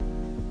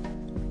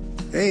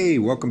Hey,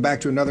 welcome back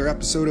to another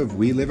episode of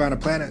We Live on a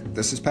Planet.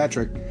 This is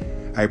Patrick.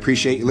 I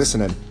appreciate you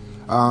listening.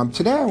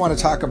 Today I want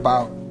to talk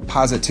about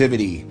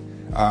positivity.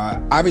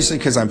 Obviously,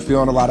 because I'm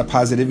feeling a lot of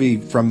positivity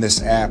from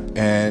this app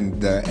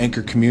and the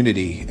Anchor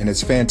community, and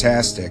it's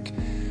fantastic.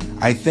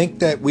 I think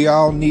that we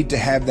all need to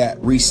have that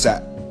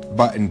reset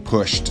button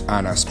pushed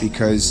on us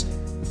because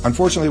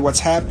unfortunately what's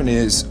happened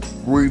is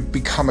we've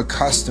become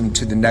accustomed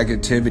to the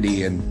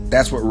negativity, and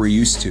that's what we're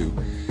used to.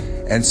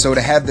 And so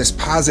to have this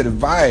positive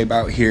vibe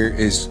out here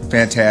is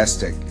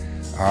fantastic.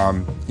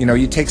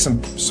 You take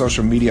some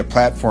social media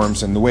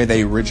platforms and the way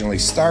they originally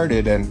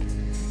started, and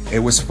it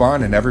was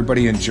fun and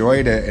everybody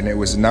enjoyed it and it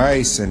was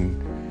nice.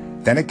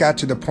 And then it got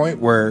to the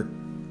point where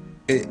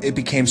it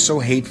became so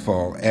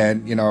hateful,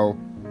 and,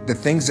 the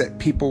things that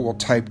people will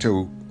type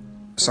to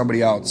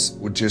somebody else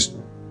would just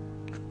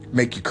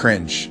make you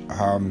cringe.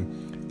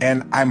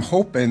 And I'm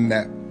hoping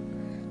that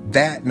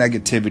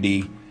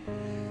negativity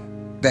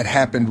that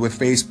happened with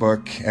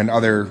Facebook and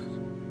other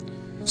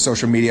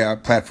social media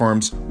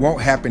platforms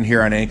won't happen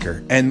here on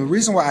Anchor. And the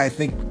reason why I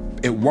think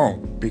it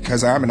won't,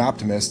 because I'm an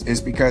optimist, is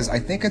because I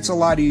think it's a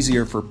lot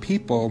easier for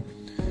people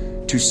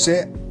to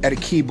sit at a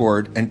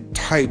keyboard and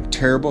type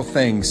terrible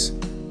things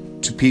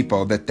to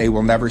people that they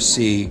will never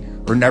see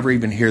or never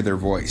even hear their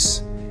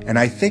voice. And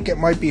I think it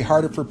might be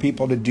harder for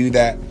people to do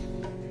that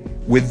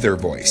with their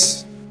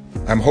voice.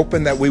 I'm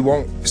hoping that we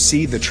won't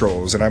see the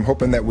trolls, and I'm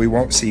hoping that we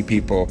won't see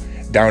people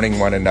downing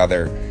one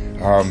another.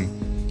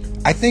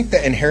 I think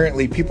that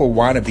inherently people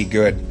want to be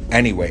good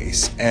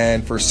anyways,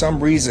 and for some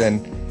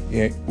reason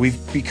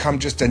we've become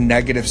just a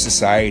negative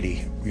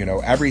society.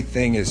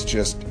 Everything is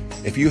just,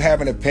 if you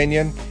have an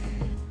opinion,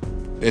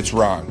 it's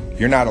wrong.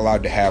 You're not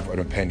allowed to have an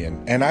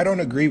opinion, and I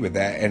don't agree with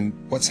that. And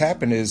what's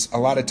happened is a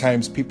lot of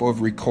times people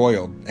have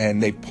recoiled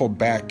and they've pulled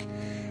back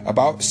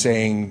about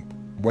saying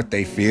what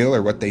they feel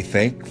or what they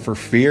think for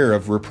fear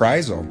of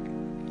reprisal.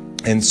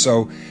 And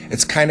so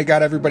it's kind of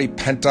got everybody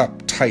pent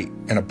up tight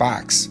in a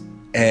box.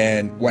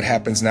 And what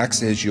happens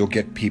next is you'll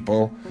get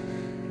people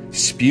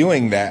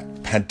spewing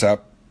that pent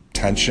up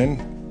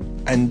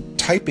tension and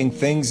typing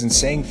things and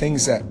saying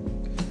things that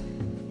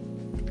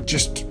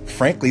just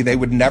frankly they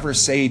would never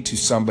say to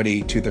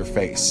somebody to their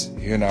face,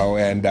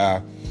 and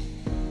I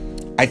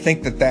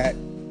think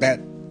that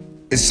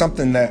is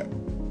something that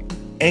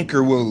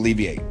Anchor will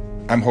alleviate.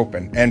 I'm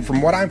hoping. And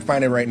from what I'm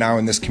finding right now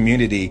in this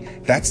community,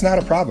 that's not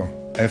a problem.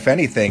 If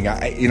anything,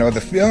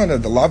 the feeling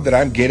of the love that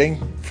I'm getting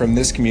from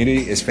this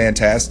community is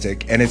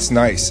fantastic, and it's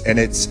nice, and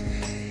it's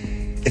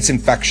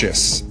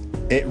infectious.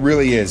 It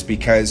really is,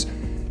 because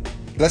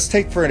let's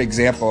take for an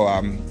example,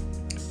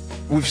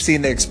 we've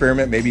seen the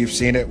experiment, maybe you've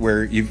seen it,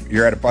 where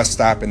you're at a bus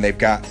stop and they've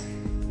got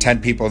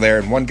 10 people there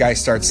and one guy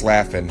starts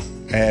laughing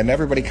and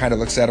everybody kind of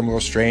looks at him a little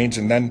strange,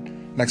 and then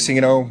next thing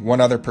you know, one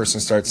other person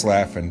starts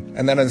laughing,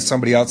 and then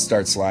somebody else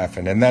starts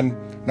laughing, and then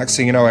next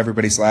thing you know,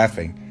 everybody's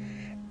laughing.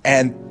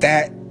 And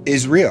that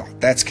is real.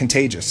 That's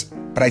contagious.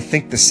 But I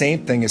think the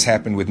same thing has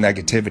happened with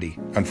negativity,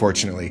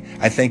 unfortunately.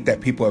 I think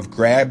that people have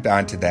grabbed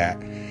onto that,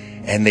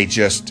 and they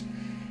just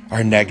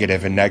are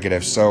negative and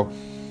negative. So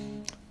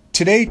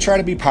today, try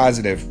to be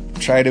positive.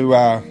 Try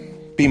to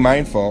be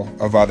mindful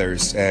of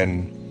others.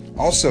 And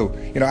also,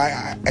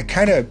 I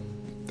kind of,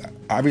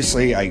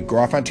 obviously, I go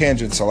off on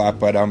tangents a lot,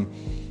 but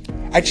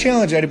I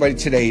challenge anybody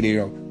today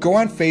to go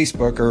on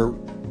Facebook or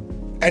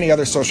any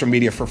other social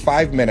media for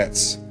 5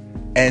 minutes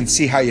and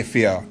see how you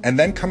feel, and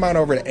then come on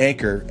over to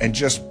Anchor and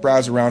just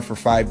browse around for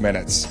 5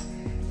 minutes,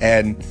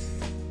 and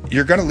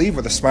you're going to leave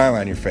with a smile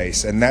on your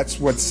face. And that's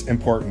what's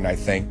important, I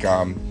think.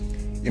 I'm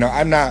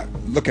not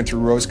looking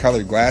through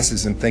rose-colored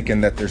glasses and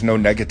thinking that there's no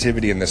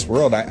negativity in this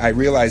world. I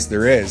realize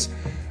there is,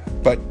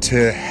 but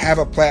to have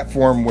a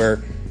platform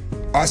where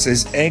us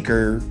as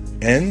anchorines,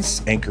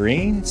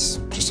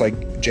 just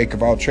like Jake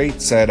of all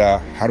trades said,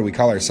 how do we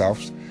call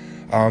ourselves?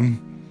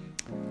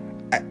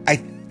 I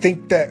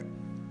think that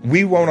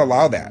we won't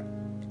allow that.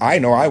 I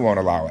know I won't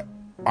allow it.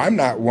 I'm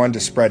not one to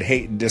spread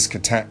hate and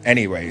discontent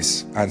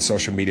anyways on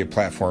social media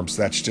platforms.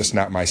 That's just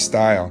not my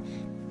style.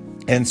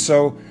 And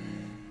so,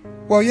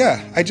 like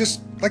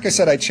I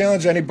said, I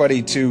challenge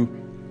anybody to,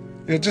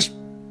 just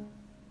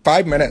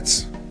 5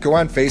 minutes, go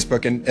on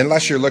Facebook, and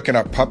unless you're looking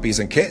up puppies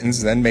and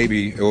kittens, then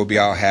maybe it will be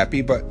all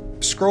happy, but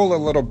scroll a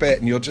little bit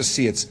and you'll just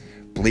see it's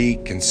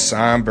bleak and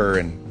somber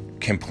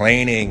and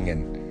complaining.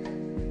 And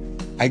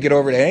I get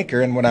over to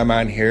Anchor, and when I'm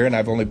on here, and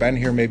I've only been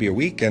here maybe a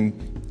week, and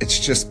it's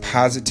just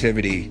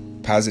positivity,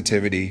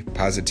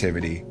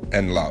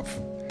 and love.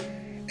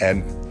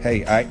 And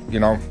hey,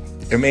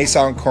 it may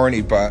sound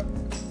corny, but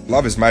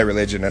love is my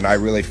religion, and I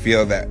really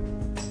feel that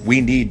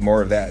we need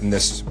more of that in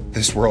this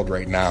world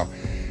right now.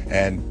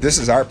 And this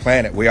is our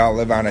planet. We all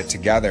live on it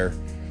together.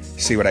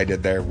 See what I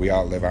did there? We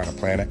all live on a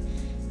planet.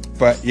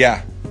 But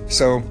yeah,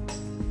 so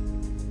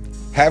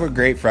have a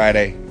great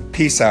Friday.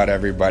 Peace out,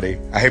 everybody.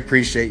 I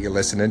appreciate you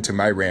listening to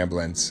my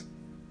ramblings.